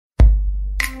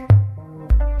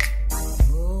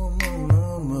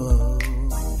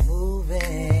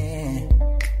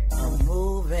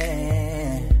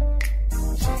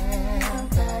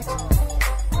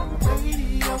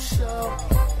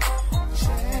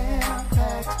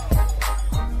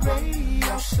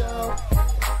show.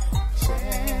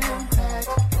 Jam-packed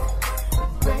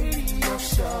radio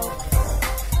show.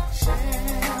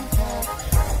 Jam-packed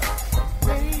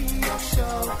radio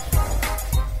show.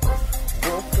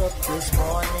 Woke up this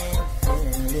morning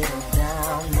feeling a little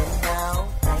down and out.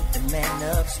 Thank the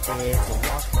man upstairs to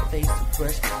wash my face and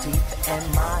brush my teeth and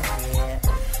my hair.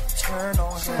 Turn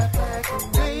on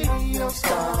Jam-packed radio,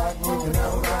 start moving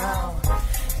around.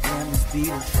 Damn, this beat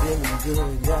is feeling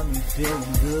good, got me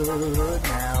feeling good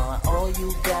now. All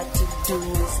you got to do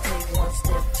is take one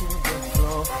step to the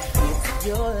floor. It's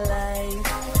your life,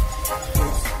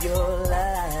 it's your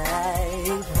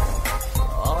life.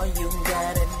 All you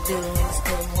gotta do is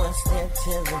take one step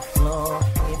to the floor.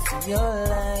 It's your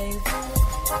life,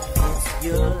 it's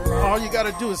your life. All you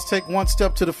gotta do is take one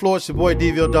step to the floor. It's your boy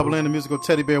DVO Double N, the musical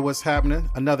teddy bear. What's happening?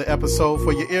 Another episode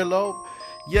for your earlobe.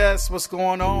 Yes, what's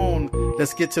going on?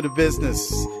 Let's get to the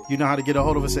business. You know how to get a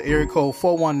hold of us at area code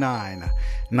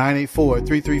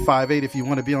 419-984-3358. If you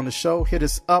want to be on the show, hit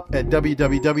us up at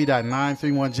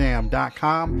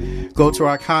www.931jam.com. Go to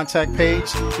our contact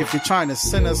page if you're trying to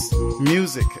send us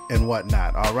music and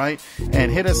whatnot, all right?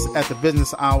 And hit us at the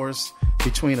business hours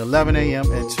between 11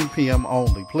 a.m. and 2 p.m.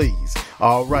 only, please.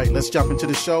 All right, let's jump into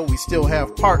the show. We still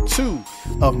have part 2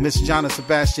 of Miss Jahna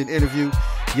Sebastian interview.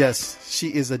 Yes,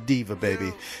 she is a diva,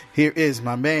 baby. Here is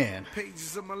my man,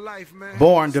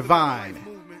 Born Divine,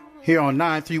 here on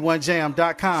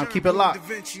 931jam.com. Keep it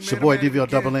locked. It's your boy DVO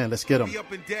Double N. Let's get him.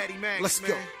 Let's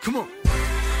go. Come on.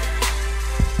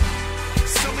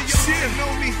 Some of y'all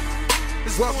know me.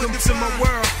 Welcome to my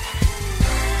world.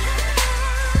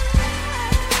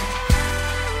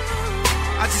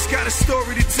 I just got a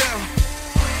story to tell.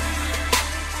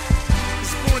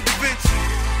 It's Born Da Vinci.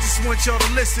 Just want y'all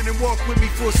to listen and walk with me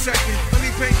for a second. Let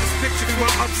me paint this picture through my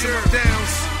ups and my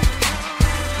downs.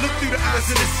 Look through the eyes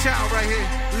of this child right here.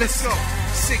 Let's go.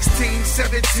 16,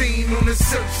 17 on the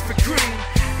search for green.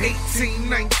 18,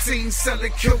 19 selling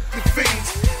coke to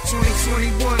fiends.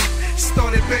 2021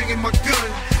 started banging my gun.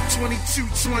 22,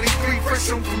 23 fresh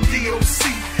home from DOC.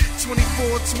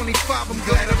 24, 25 I'm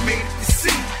glad I made it to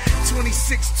see.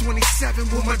 26, 27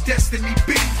 will my destiny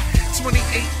be. 28,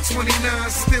 29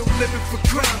 still living for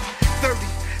crime. 30,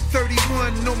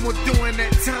 31 no more doing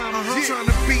that time. Trying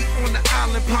to be on the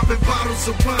island popping bottles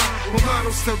of wine. My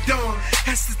models till dawn.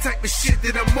 That's the type of shit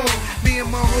that I'm on. Me and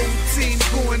my whole team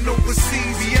going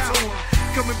overseas. We out.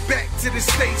 Coming back to the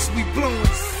States, we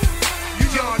blowing.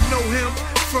 Y'all know him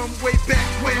from way back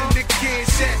when the kid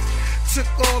Shaq took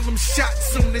all them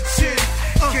shots on the chin.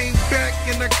 Came back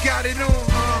and I got it on.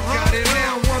 Got it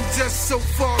now, I'm just so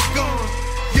far gone.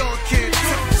 Y'all can't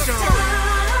touch on.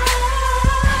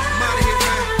 I'm out of here,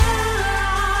 man.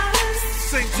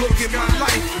 Sing, look at my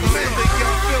life, man. Think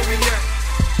y'all feel me yet?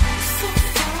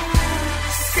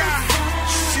 Sky,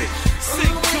 shit.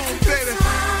 Sing to him, baby.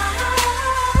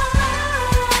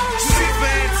 Shit,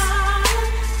 man.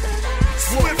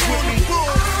 Swift with me.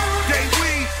 Day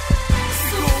weed.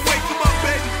 You gon' wake him up,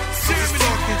 baby.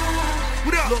 Germany.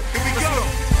 What up? Look, here we go.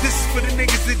 This is for the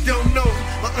niggas that don't know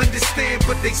or understand,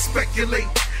 but they speculate.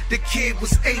 The kid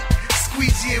was 8,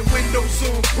 squeegee and windows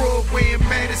on Broadway in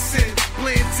Madison.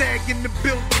 Playing tag in the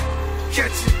building,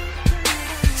 catching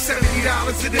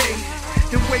 $70 a day.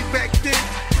 And way back then,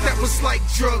 that was like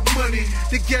drug money.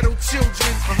 The ghetto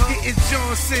children getting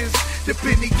Johnson's, the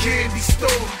penny candy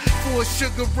store. For a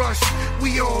sugar rush,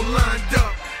 we all lined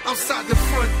up outside the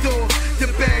front door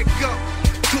to bag up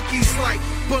cookies like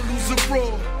bundles of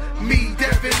raw. Me,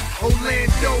 Devin,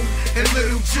 Orlando, and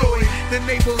Little Joy, the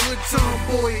neighborhood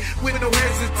tomboy with no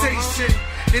hesitation.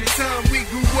 In time we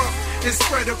grew up and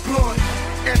spread apart.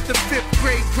 After 5th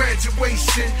grade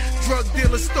graduation, drug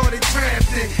dealers started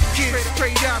drafting kids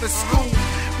straight out of school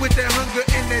with that hunger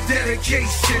and that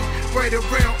dedication. Right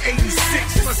around 86,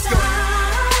 let's go.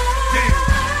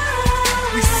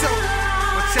 Damn, we sold.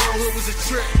 My childhood was a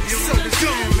trip. You so the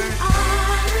gun, man.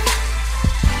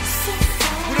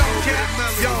 What up, Cat?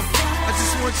 Yo, I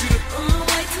just want you to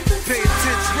pay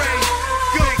attention. Ray,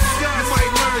 go, you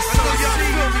might learn something. Y'all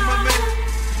feel me, my man?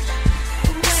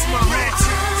 It's my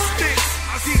ratchet sticks.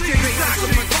 DJ Socks of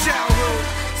my childhood.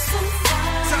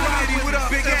 Tidy, what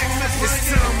up? Big X. As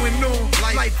time went on,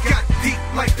 life got deep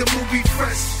like the movie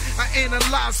Fresh. I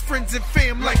analyze friends and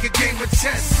fam like a game of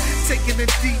chess. Taking a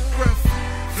deep breath,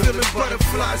 feeling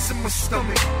butterflies in my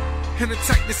stomach and the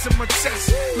tightness in my chest.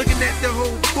 Looking at the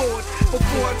whole board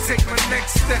before I take my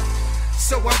next step,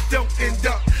 so I don't end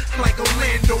up like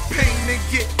Orlando Payne and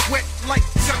get wet like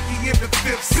Chucky in the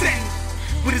 5th scene.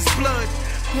 With his blood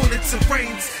on its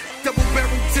veins, Double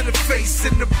barrel to the face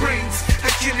and the brains. How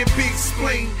can it be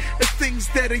explained? The things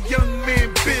that a young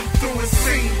man been through and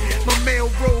seen. My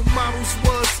male role models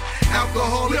was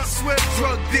alcoholics,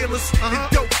 drug dealers, and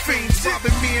dope fiends.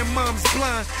 Robbing me and mom's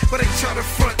blind, but they try to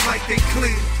front like they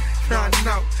clean. I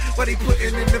know what they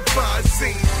putting in the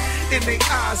Visine. In their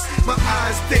eyes, my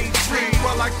eyes daydream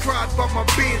while I cried by my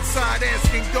bedside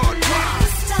asking God why?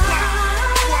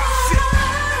 Shit.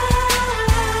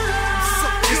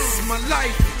 This is my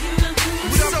life.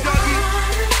 What's up, doggy?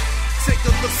 Take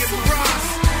a look at my rise.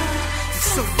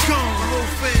 It's so gone, my whole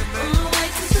fam, man.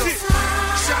 Shit.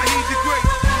 Shaheed the Great.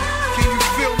 Can you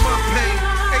feel my pain?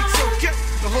 H.O.K.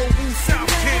 The whole Wu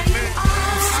South camp, man.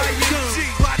 I'm so done.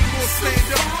 Body more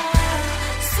stand up.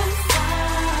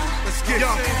 Let's get it.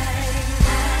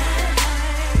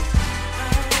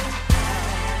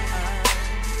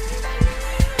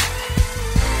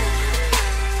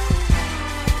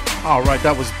 All right,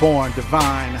 that was Born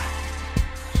Divine.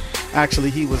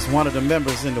 Actually, he was one of the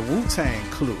members in the Wu-Tang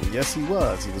Crew. Yes, he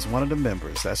was. He was one of the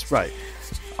members. That's right.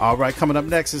 All right, coming up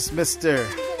next is Mr.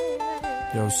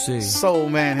 Soul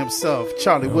Man himself,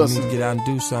 Charlie Wilson. Need to get out and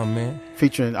do something, man.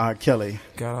 Featuring R. Kelly.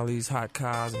 Got all these hot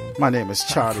cars. And my name is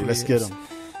Charlie. Let's get him.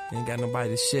 Ain't got nobody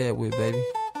to share it with, baby.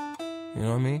 You know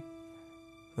what I mean?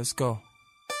 Let's go.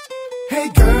 Hey,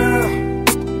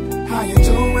 girl. How you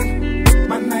doing?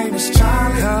 My name is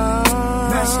Charlie.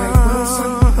 Last name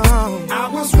Wilson. I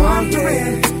was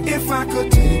wondering if I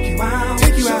could take you out.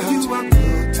 Show you a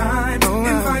good time.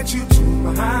 Invite you to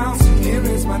my house. Here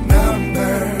is my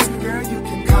number. Girl, you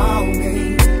can call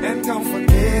me. And don't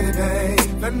forget it,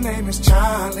 babe. The name is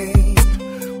Charlie.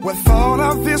 With all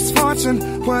of this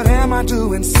fortune, what am I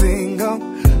doing single?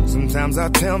 Sometimes I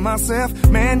tell myself,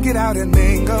 man, get out and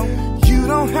mingle. You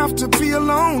don't have to be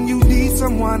alone, you need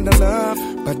someone to love.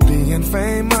 But being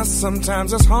famous,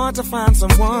 sometimes it's hard to find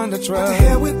someone to trust. But to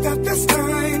hell with that this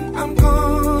time, I'm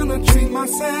gonna treat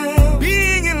myself.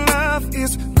 Being in love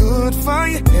is good for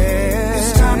your head.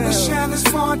 It's time to share this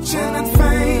fortune and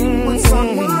fame with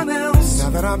someone else. Now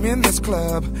that I'm in this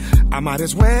club, I might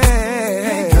as well.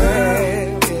 Hey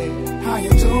girl, how you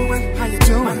doing? How you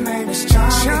doing? My name is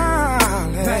Charlie.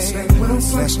 Last name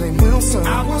Wilson. Last name Wilson.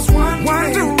 I was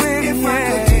wondering if I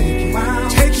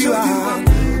could take you out.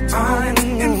 Time,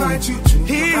 invite you to my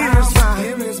house.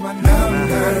 Here is my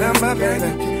number,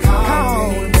 baby.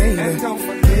 Call me, baby. And don't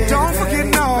forget,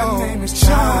 no, my name is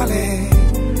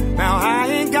Charlie. Now I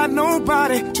ain't got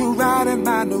nobody to ride in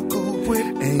my new coupe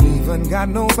with. Ain't even got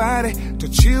nobody to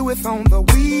chill with on the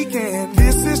weekend.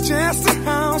 This is just a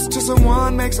house till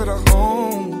someone makes it a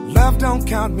home. Love don't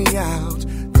count me out,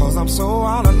 cause I'm so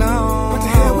all alone. But to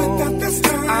hell with that this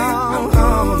time, I'm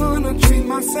gonna treat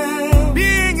myself.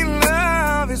 Being in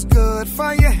love is good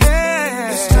for your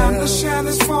head. It's time to share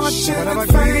this fortune and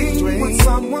fame with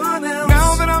someone else.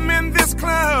 Now that I'm in this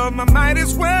club, I might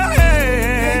as well.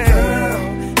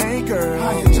 Hey girl,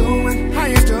 how you doing? How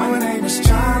you doing? My name is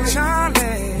Charlie.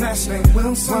 Last name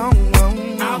Wilson.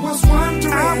 I was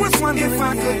wondering if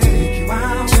I could take you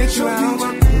out. Show you a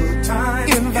good time.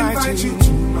 Invite you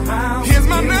to my house. Here's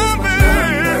my number.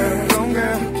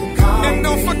 And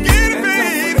don't forget it,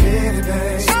 babe.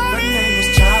 Charlie. My name is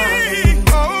Charlie.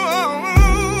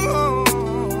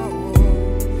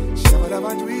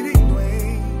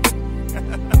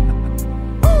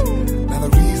 Now the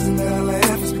reason that I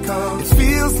laugh is because it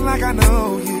feels like I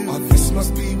know you. Or this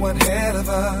must be one hell of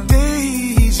a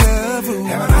deja vu.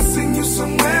 Haven't I seen you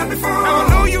somewhere before? I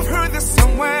know you've heard this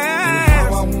somewhere.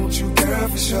 And I want you, girl,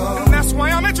 for sure. And that's why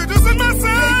I'm introducing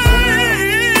myself.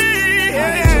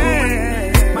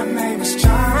 Hey, my name is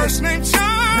Charlie. First name Charlie.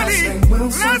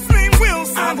 Last name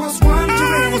Wilson. I was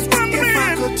wondering if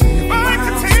I could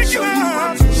take you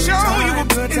out, show you a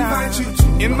good time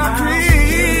in my crib.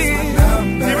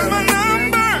 Here is my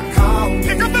number.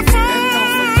 Pick up the phone.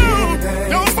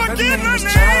 Don't forget my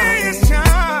name is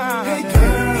Charlie.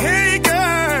 Hey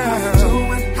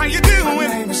girl, how you doing? My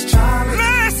name is Charlie.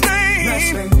 Last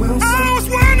name Wilson. I was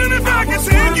wondering if I could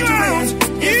take you out.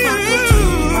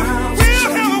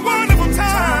 We'll have a wonderful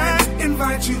time.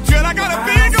 Invite you. Girl, I got a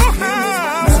big old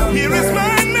house. Here is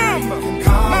my number.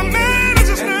 My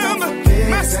manager's number.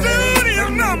 My studio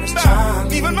number.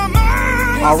 Even my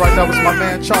mom. All right, that was my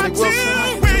man Charlie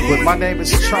Wilson with My Name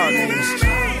is Charlie,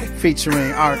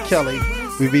 featuring R. Kelly.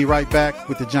 We'll be right back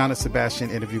with the Jahna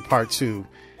Sebastian interview part 2,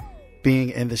 Being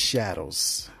in the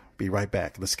Shadows. Be right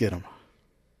back. Let's get him.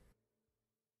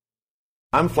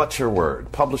 I'm Fletcher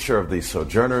Word, publisher of the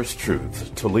Sojourner's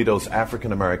Truth, Toledo's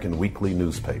African-American weekly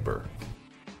newspaper.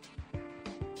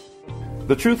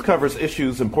 The Truth covers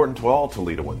issues important to all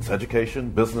Toledoans,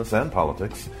 education, business, and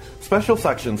politics. Special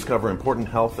sections cover important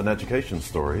health and education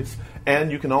stories,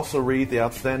 and you can also read the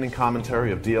outstanding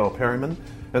commentary of D.L. Perryman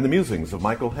and the musings of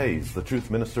Michael Hayes, the Truth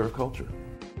Minister of Culture.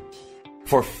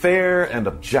 For fair and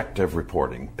objective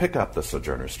reporting, pick up the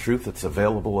Sojourner's Truth. It's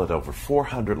available at over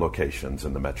 400 locations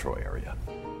in the metro area.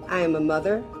 I am a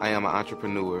mother. I am an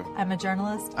entrepreneur. I'm a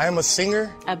journalist. I am a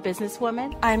singer. A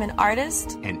businesswoman. I'm an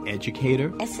artist. An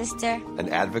educator. A sister. An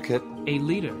advocate. A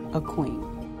leader. A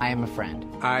queen. I am a friend.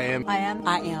 I am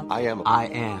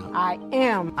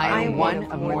one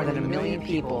of more than 1 million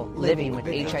people living with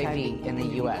HIV in the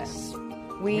U.S.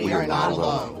 We are not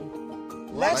alone.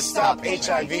 Let's stop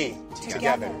HIV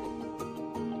together.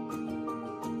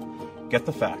 Get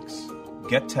the facts.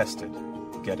 Get tested.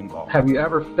 Get involved. Have you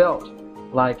ever felt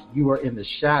like you were in the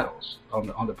shadows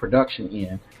on the production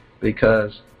end?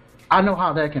 Because I know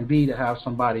how that can be to have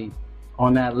somebody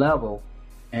on that level,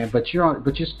 but you're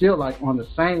still like on the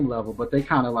same level, but they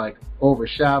kind of like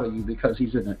overshadow you because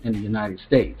he's in the United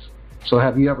States. So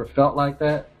have you ever felt like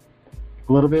that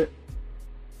a little bit?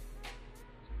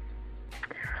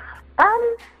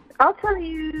 I'll tell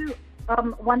you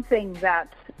one thing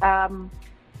that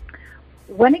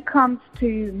when it comes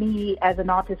to me as an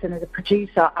artist and as a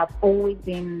producer, I've always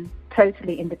been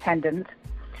totally independent.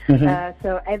 Mm-hmm.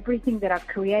 So everything that I've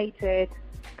created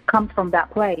comes from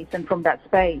that place and from that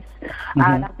space. Mm-hmm.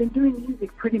 And I've been doing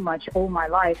music pretty much all my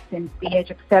life, since the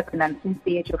age of 7 and since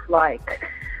the age of like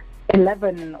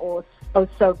 11 or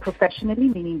so professionally,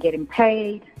 meaning getting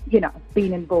paid,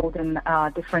 being involved in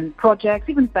different projects.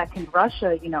 Even back in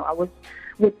Russia, I was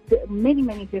with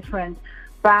many different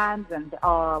bands and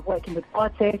working with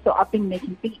artists. So I've been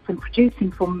making beats and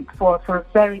producing for a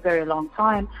very, very long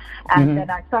time. And mm-hmm. then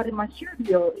I started my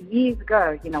studio years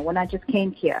ago, when I just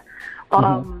came here.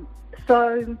 Mm-hmm.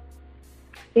 So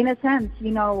in a sense,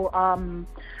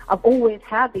 I've always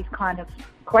had this kind of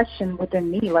question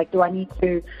within me, like, what do I need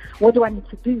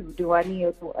to do? Do I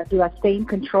stay in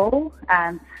control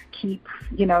and keep,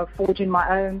 forging my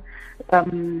own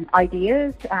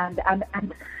ideas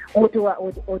or do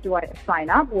I sign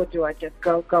up, or do I just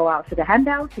go out for the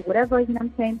handouts or whatever, what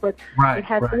I'm saying? But it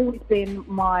has always been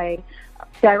my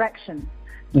direction.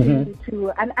 Mm-hmm.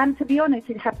 And to be honest,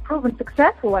 it has proven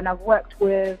successful, and I've worked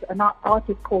with an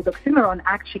artist called Oxymoron,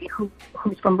 actually,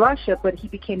 who's from Russia, but he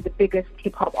became the biggest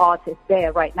hip-hop artist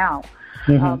there right now,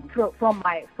 mm-hmm.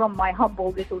 from my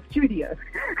humble little studio.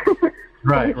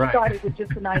 We started with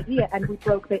just an idea, and we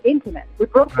broke the internet. We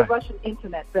broke the Russian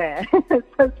internet there, so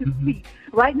to mm-hmm. speak.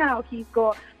 Right now, he's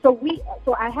got. So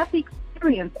I have the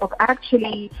experience of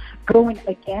actually going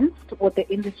against what the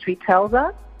industry tells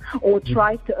us, or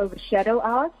tries to overshadow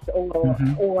us, or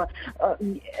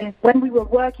when we were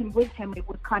working with him, it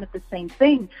was kind of the same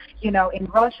thing. In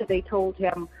Russia, they told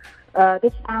him,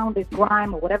 this sound, this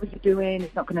grime, or whatever you're doing,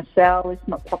 it's not going to sell, it's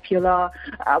not popular,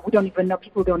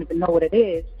 people don't even know what it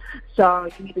is, so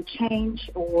you either change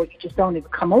or you just don't even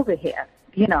come over here.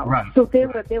 So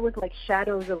there was like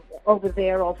shadows over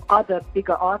there of other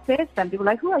bigger artists, and they were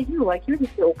like, "Who are you? Like, you're this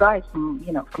little guy from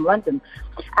London."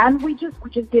 And we just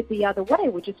did the other way.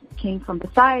 We just came from the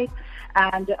side,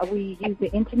 and we used the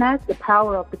internet, the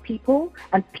power of the people,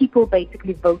 and people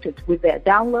basically voted with their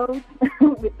downloads,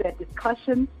 with their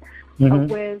discussions, mm-hmm.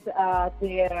 with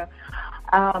their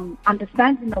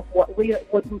understanding of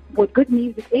what good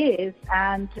music is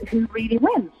and who really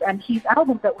wins. And his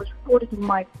album that was recorded in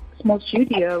my small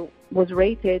studio was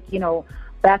rated,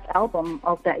 best album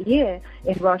of that year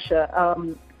in Russia,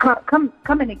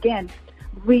 coming against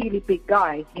really big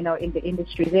guys, in the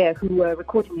industry there, who were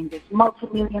recording in this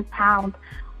multi-million-pound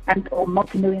or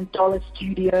multi-million-dollar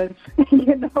studios,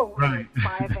 with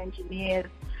 5 engineers,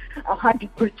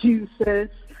 100 producers,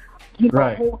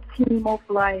 a whole team of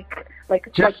like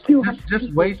 200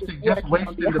 just wasting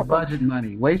the budget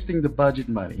money, wasting the budget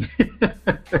money.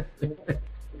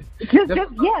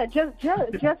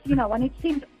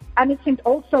 And it seemed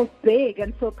also big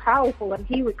and so powerful, and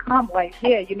he would come like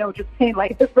here, just saying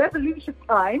like it's revolution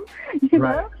time,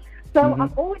 know. So mm-hmm.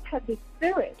 I've always had this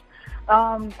spirit,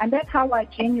 and that's how I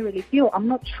genuinely feel. I'm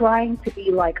not trying to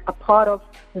be like a part of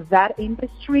that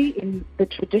industry in the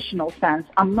traditional sense.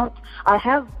 I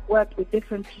have worked with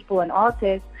different people and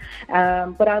artists,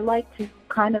 but I like to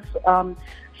kind of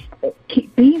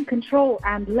be in control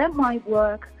and let my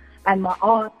work and my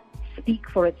art speak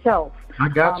for itself. I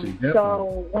got you.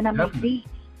 So when I make beats,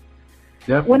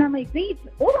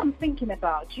 all I'm thinking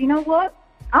about, you know what?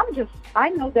 I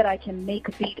know that I can make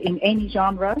a beat in any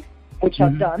genre, which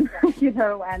mm-hmm. I've done,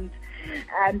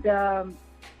 and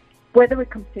whether it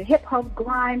comes to hip hop,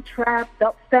 grime, trap,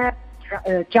 dubstep,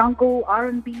 jungle,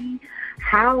 R&B,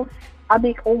 house. I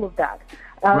make all of that.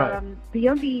 The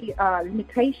only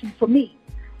limitation for me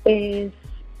is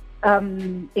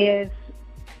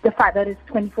the fact that it's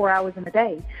 24 hours in a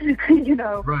day. You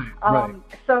know.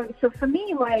 So for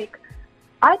me, like,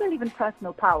 I believe in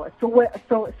personal power.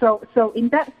 So in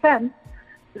that sense,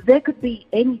 there could be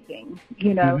anything,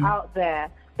 you know, out there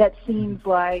that seems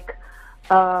like,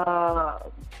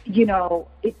 you know,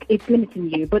 it's limiting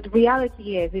you. But the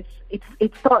reality is,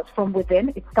 it starts from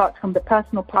within. It starts from the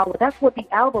personal power. That's what the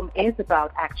album is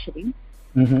about, actually.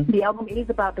 The album is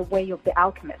about the way of the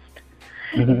alchemist.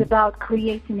 It's about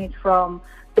creating it from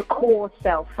the core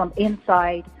self, from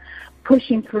inside,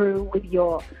 pushing through with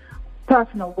your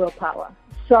personal willpower.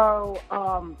 So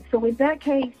in that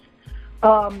case,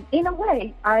 in a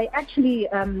way, I actually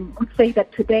would say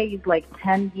that today is like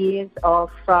 10 years of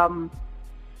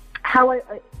how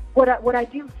what I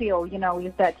do feel, you know,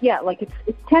 is that, yeah, like it's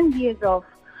 10 years of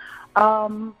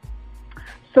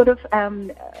sort of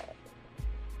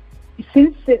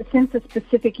since a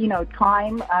specific, you know,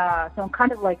 time. So I'm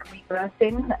kind of like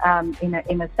reversing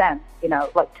in a sense, you know,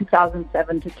 like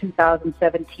 2007 to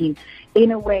 2017.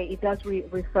 In a way, it does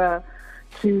refer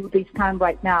to this time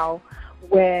right now,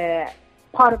 where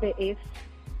part of it is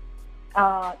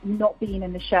not being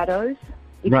in the shadows,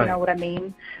 if you know what I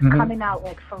mean, coming out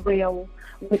like for real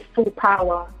with full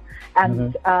power,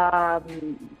 and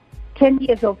 10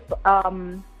 years of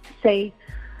say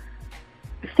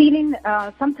feeling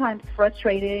sometimes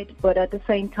frustrated, but at the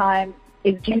same time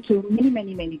is due to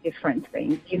many different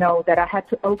things, you know, that I had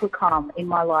to overcome in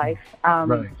my life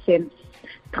since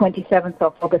 27th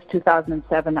of August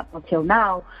 2007 up until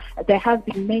now. There has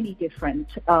been many different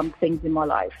things in my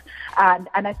life, and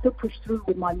I still push through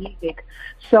with my music.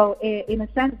 So in a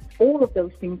sense, all of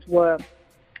those things were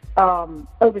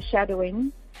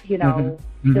overshadowing, you know,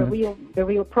 the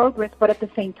real progress, but at the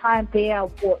same time, they are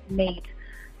what made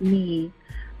me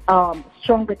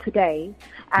stronger today,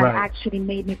 and actually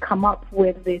made me come up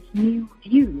with this new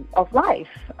view of life,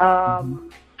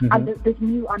 and this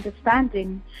new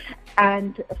understanding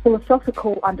and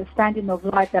philosophical understanding of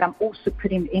life that I'm also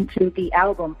putting into the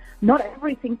album. Not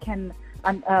everything can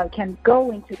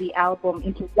go into the album,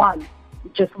 into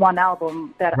just one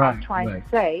album that I'm trying to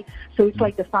say. So it's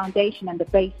like the foundation and the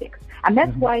basics. And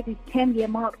that's why this 10-year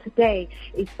mark today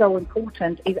is so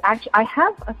important. Is actually, I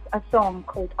have a song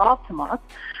called Aftermath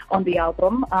on the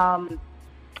album.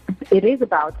 It is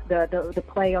about the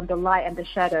play on the light and the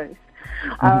shadows.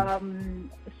 And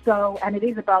it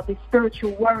is about this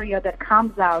spiritual warrior that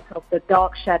comes out of the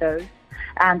dark shadows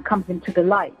and comes into the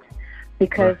light.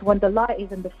 Because when the light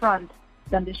is in the front,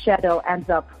 then the shadow ends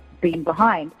up being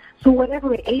behind. So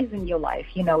whatever it is in your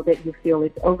life, you know, that you feel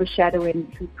is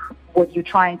overshadowing what you're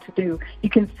trying to do, you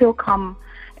can still come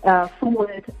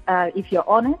forward if you're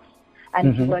honest and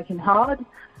if you're working hard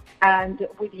and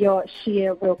with your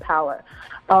sheer willpower.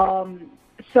 So,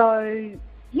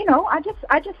 you know, I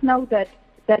just know that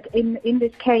in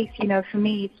this case, you know, for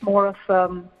me, it's more of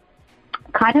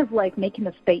kind of like making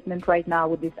a statement right now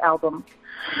with this album,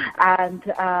 and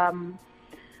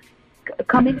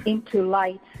coming into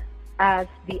light as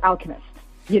the alchemist,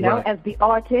 you know, as the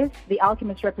artist. The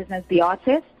alchemist represents the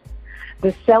artist,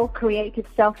 the self-creative,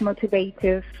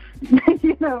 self-motivative,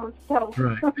 you know,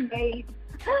 self-made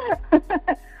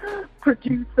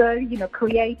producer, you know,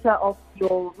 creator of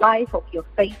your life, of your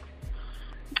fate.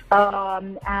 Yeah,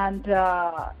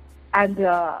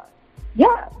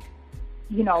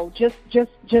 you know, just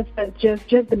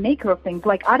the maker of things.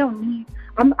 Like, I don't need.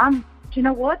 You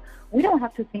know what? We don't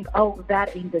have to think, oh,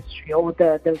 that industry or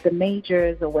the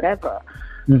majors or whatever.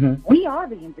 We are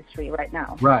the industry right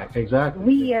now. Right, exactly.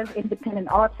 We as independent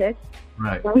artists,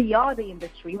 we are the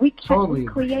industry. We can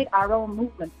create our own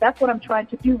movements. That's what I'm trying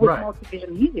to do with Multivision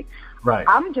Music.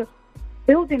 I'm just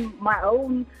building my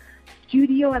own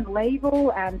studio and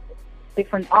label and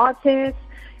different artists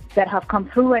that have come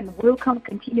through and will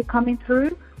continue coming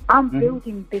through. I'm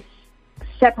building this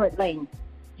separate lane,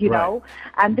 you know,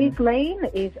 and this lane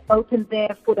is open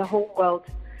there for the whole world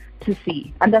to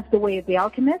see. And that's the way of the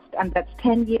alchemist, and that's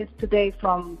 10 years today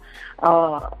from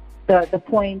the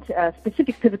point,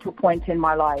 specific pivotal point in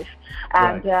my life.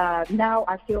 And now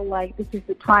I feel like this is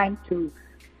the time to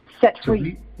set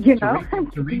free, you know,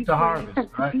 to reap the harvest,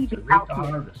 right? To reap the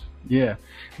harvest. Yeah.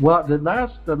 Well, the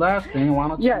last thing, why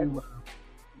don't you?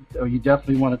 You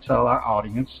definitely want to tell our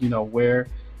audience, you know, where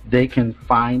they can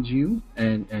find you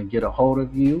and get a hold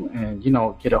of you, and, you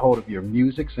know, get a hold of your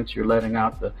music, since you're letting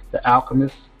out the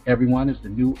Alchemist. Everyone is the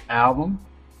new album.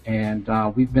 And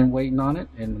we've been waiting on it,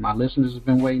 and my listeners have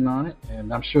been waiting on it,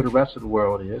 and I'm sure the rest of the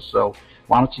world is. So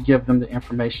why don't you give them the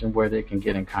information where they can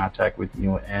get in contact with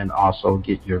you and also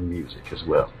get your music as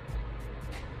well?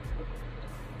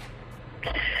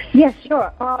 Yes,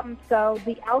 sure. So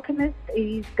The Alchemist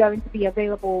is going to be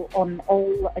available on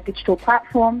all digital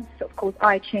platforms, of course,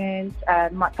 iTunes,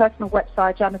 my personal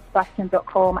website,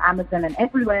 JahnaSebastian.com, Amazon, and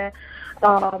everywhere.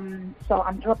 So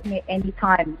I'm dropping it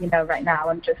anytime, right now.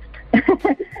 I'm just,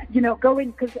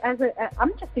 going, because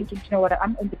I'm just thinking,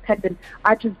 I'm independent.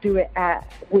 I just do it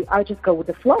I just go with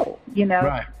the flow,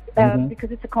 Right.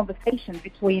 Because it's a conversation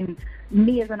between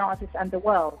me as an artist and the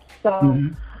world.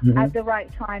 So at the right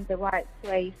time, the right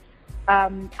place.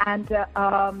 Another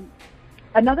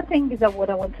thing is that what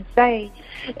I want to say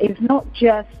is not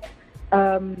just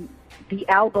the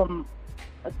album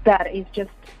that is just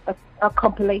a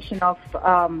compilation of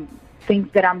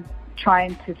things that I'm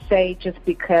trying to say just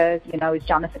because, it's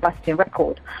Jahna Sebastian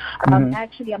record.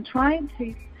 Actually, I'm trying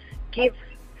to give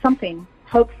something,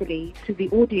 hopefully, to the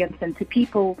audience and to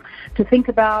people to think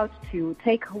about, to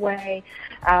take away,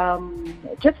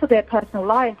 just for their personal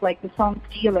lives. Like the song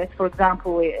Fearless, for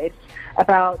example, it's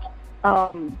about,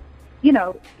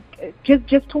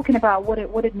 just talking about what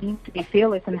it means to be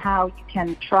fearless and how you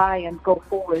can try and go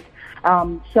forward.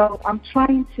 So I'm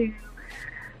trying to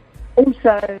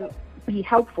also be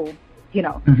helpful,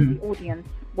 to the audience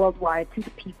worldwide, to the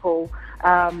people.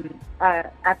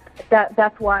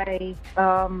 That's why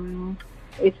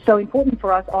it's so important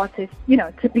for us artists,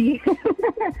 to be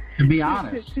to be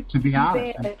honest, to be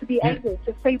honest, to be able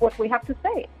to say what we have to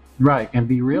say. Right, and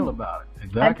be real about it.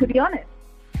 Exactly. And to be honest.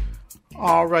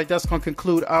 All right, that's going to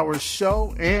conclude our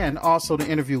show and also the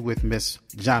interview with Miss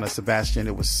Jahna Sebastian.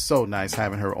 It was so nice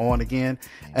having her on again,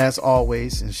 as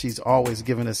always, and she's always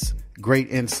given us great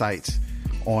insights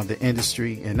on the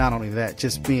industry, and not only that,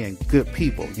 just being good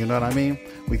people. You know what I mean?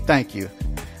 We thank you.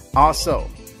 Also,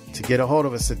 to get a hold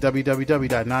of us at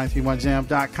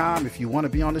www.931jam.com if you want to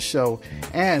be on the show.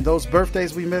 And those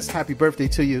birthdays we missed, happy birthday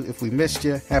to you. If we missed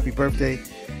you, happy birthday.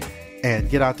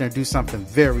 And get out there and do something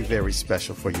very, very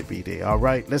special for your B-Day. All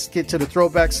right, let's get to the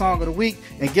throwback song of the week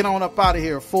and get on up out of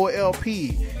here.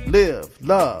 4LP, Live,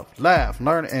 Love, Laugh,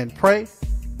 Learn, and Pray.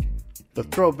 The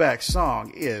throwback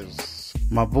song is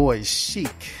my boy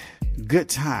Chic, Good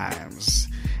Times.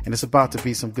 And it's about to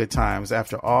be some good times.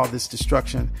 After all this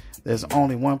destruction, there's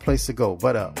only one place to go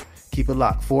but up. Keep it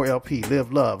locked. 4LP,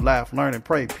 Live, Love, Laugh, Learn, and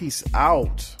Pray. Peace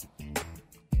out.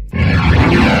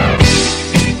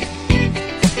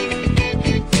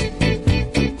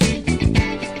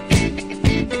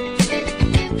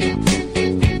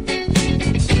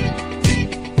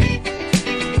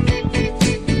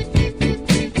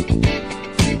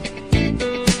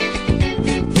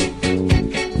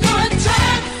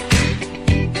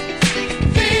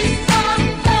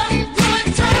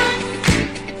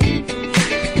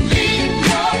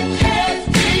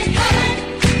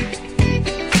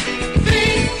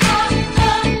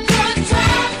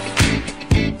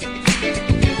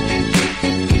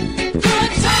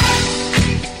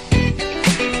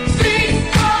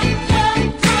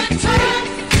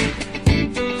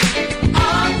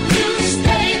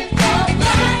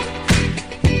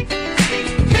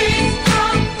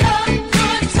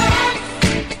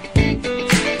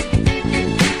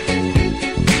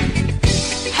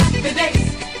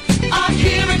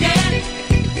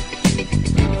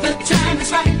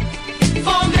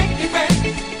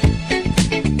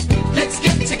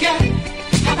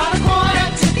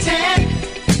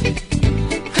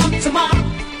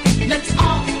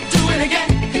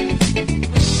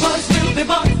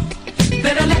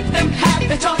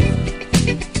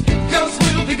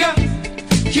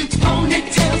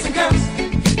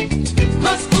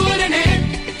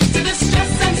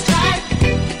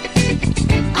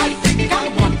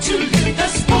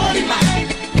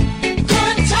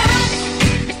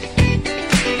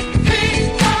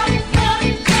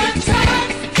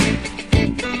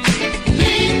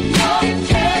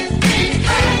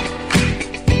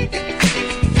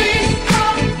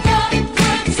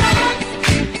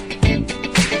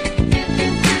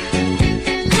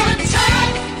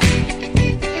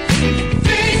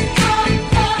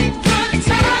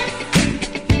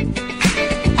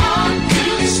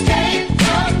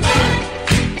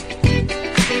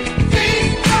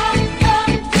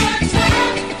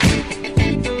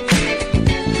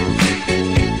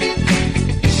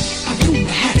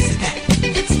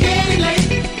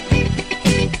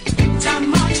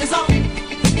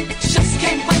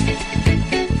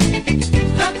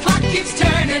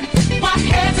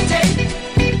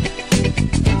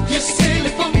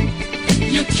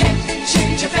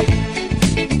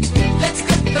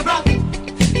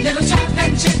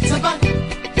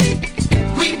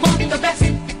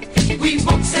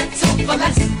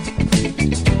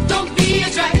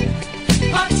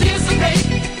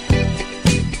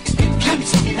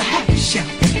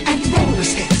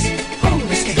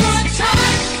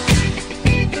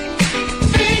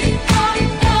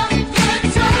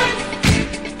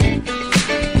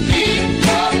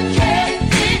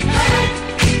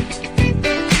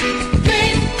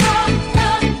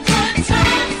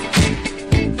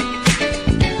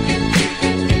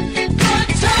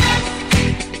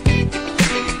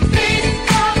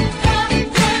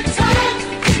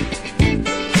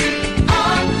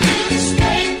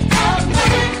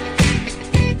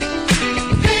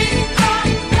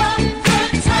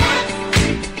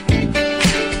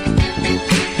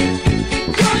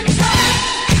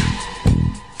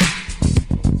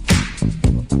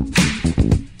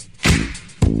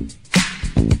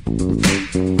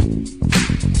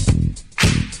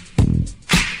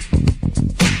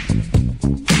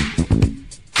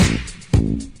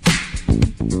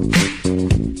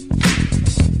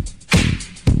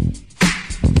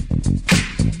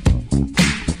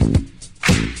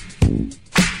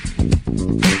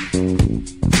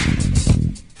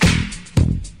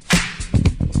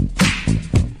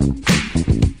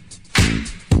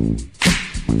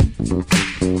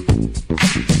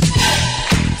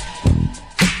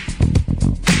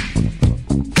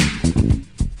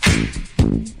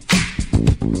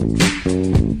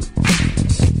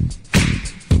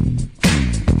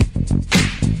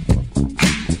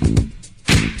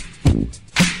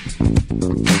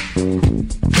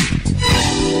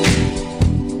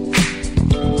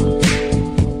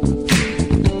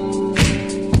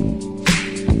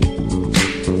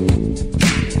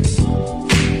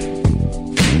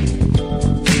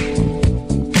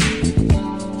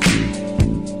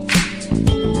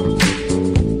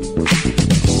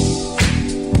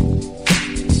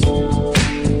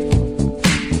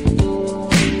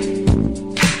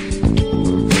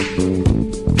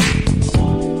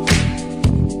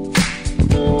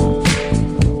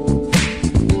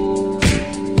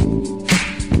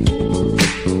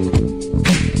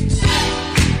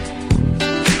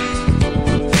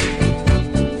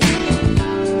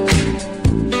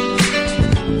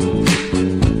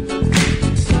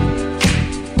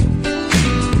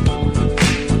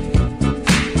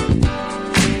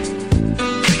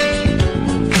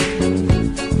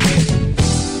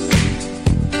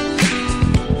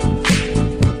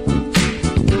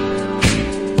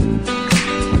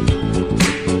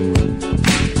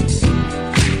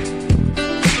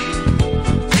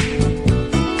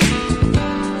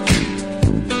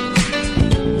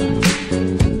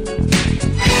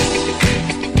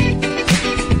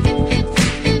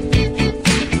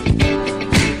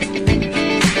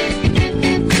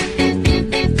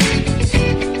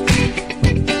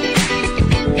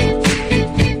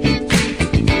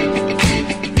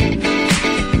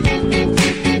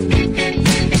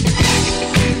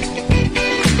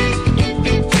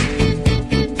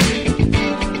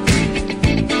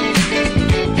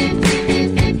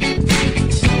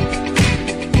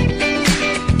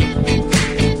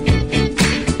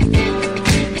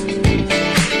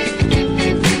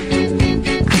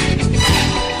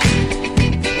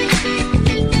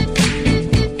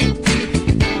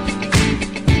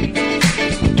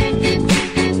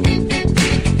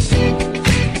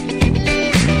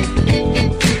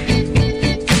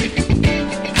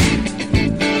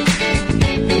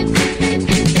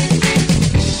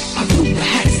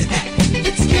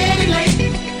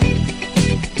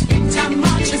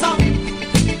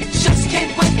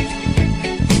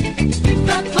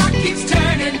 keeps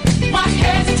turning, why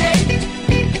hesitate?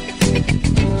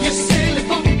 You silly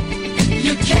fool,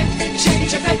 you can't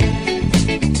change your fate.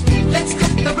 Let's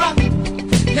cut the rug,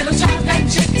 little child and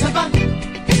gentleman.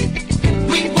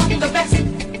 We want the best,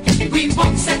 we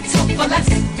won't settle for less.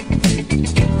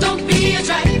 Don't be a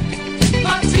drag,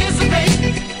 participate.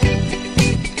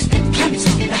 Climb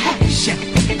on the half shell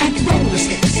and roller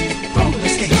skates, roller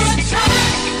skates. Good time.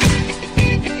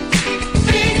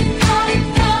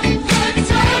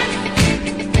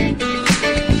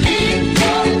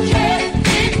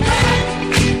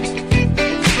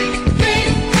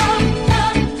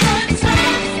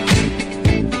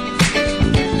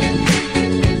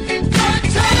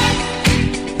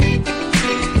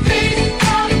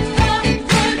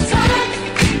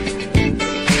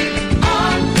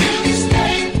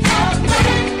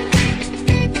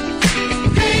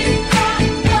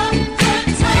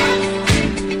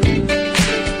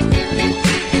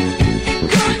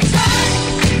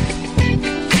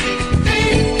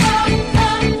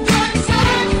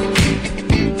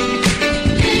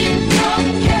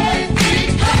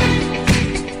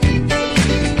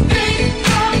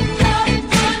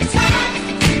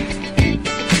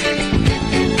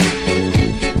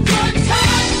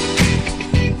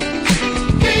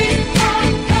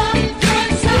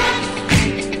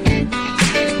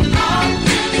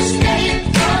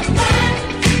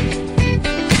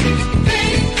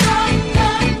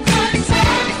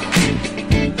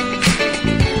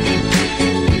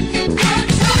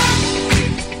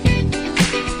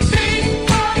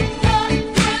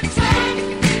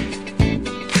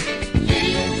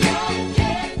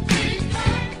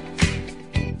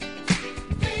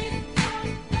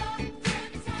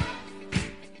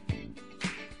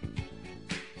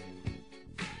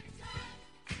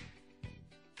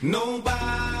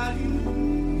 Nobody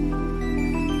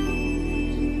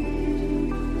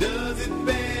does it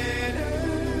better.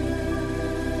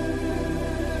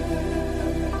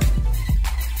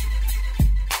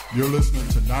 You're listening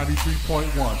to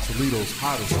 93.1, Toledo's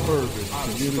hottest urban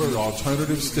community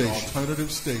alternative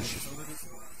station.